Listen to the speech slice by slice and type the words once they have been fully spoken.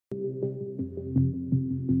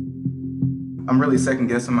I'm really second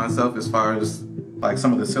guessing myself as far as like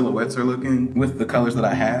some of the silhouettes are looking with the colors that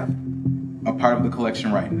I have. A part of the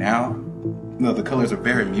collection right now, the colors are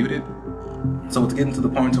very muted. So it's getting to the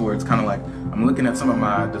point to where it's kind of like, I'm looking at some of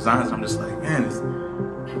my designs and I'm just like, man,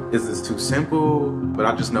 is this too simple? But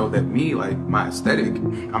I just know that me, like my aesthetic,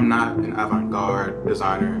 I'm not an avant-garde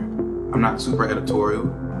designer. I'm not super editorial,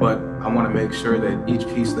 but I want to make sure that each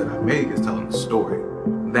piece that I make is telling a story.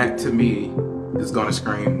 That to me is going to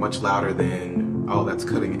scream much louder than, oh, that's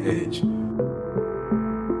cutting edge.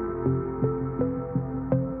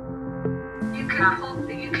 You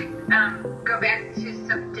can go back to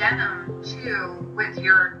some denim too with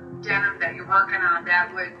your denim that you're working on.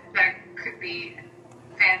 That could be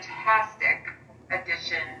a fantastic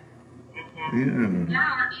addition. Mm-hmm.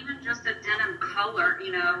 Yeah, or even just a denim color,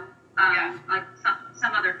 you know, like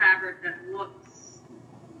some other fabric that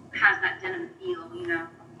has that denim feel, you know.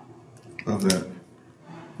 Love that.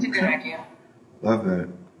 It's a good idea. Love that.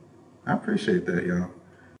 I appreciate that, y'all.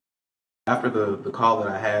 After the call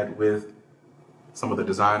that I had with some of the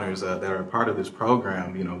designers that are a part of this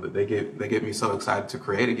program, you know, that they get me so excited to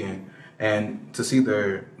create again, and to see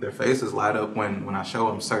their faces light up when I show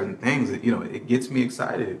them certain things, it gets me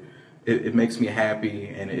excited. It makes me happy,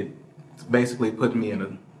 and it's basically put me in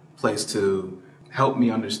a place to help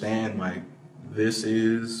me understand, like, this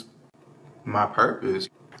is my purpose.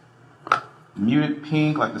 Muted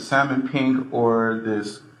pink, like the salmon pink, or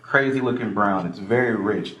this crazy looking brown. It's very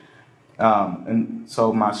rich. And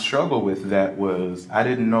so my struggle with that was I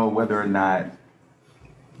didn't know whether or not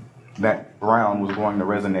that brown was going to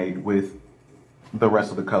resonate with the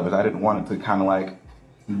rest of the colors. I didn't want it to kind of like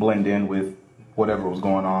blend in with whatever was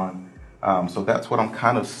going on. So that's what I'm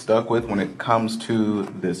kind of stuck with when it comes to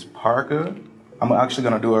this parka. I'm actually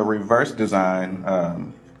going to do a reverse design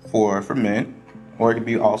for men, or it could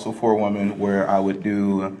be also for a woman, where I would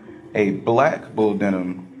do a black bull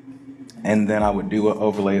denim, and then I would do an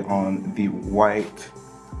overlay on the white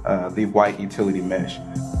utility mesh.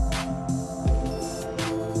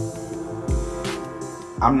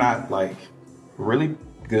 I'm not like really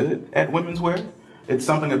good at women's wear. It's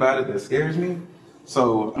something about it that scares me.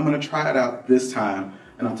 So I'm gonna try it out this time.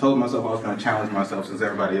 And I told myself I was gonna challenge myself since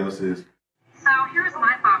everybody else is. So here's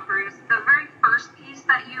my thought, Bruce. The very first piece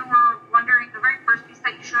that you were wondering, the very first piece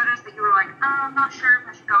that you showed us that you were like, oh, I'm not sure if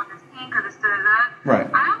I should go with this pink or this da-da-da. Right.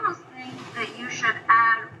 I almost think that you should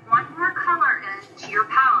add one more color into your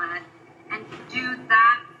palette and do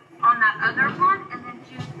that on that other one, and then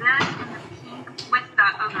do this in the pink with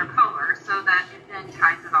that other color, so that it then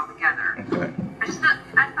ties it all together. Okay.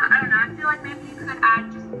 I don't know, I feel like maybe you could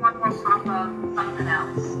add just one more pop of something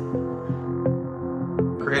else.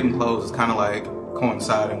 Creating clothes is kind of like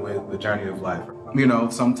coinciding with the journey of life. You know,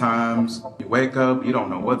 sometimes you wake up, you don't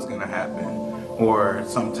know what's gonna happen. Or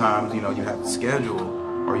sometimes, you know, you have a schedule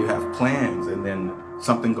or you have plans and then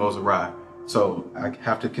something goes awry. So I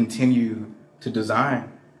have to continue to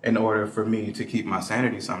design in order for me to keep my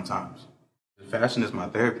sanity sometimes. Fashion is my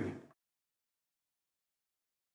therapy.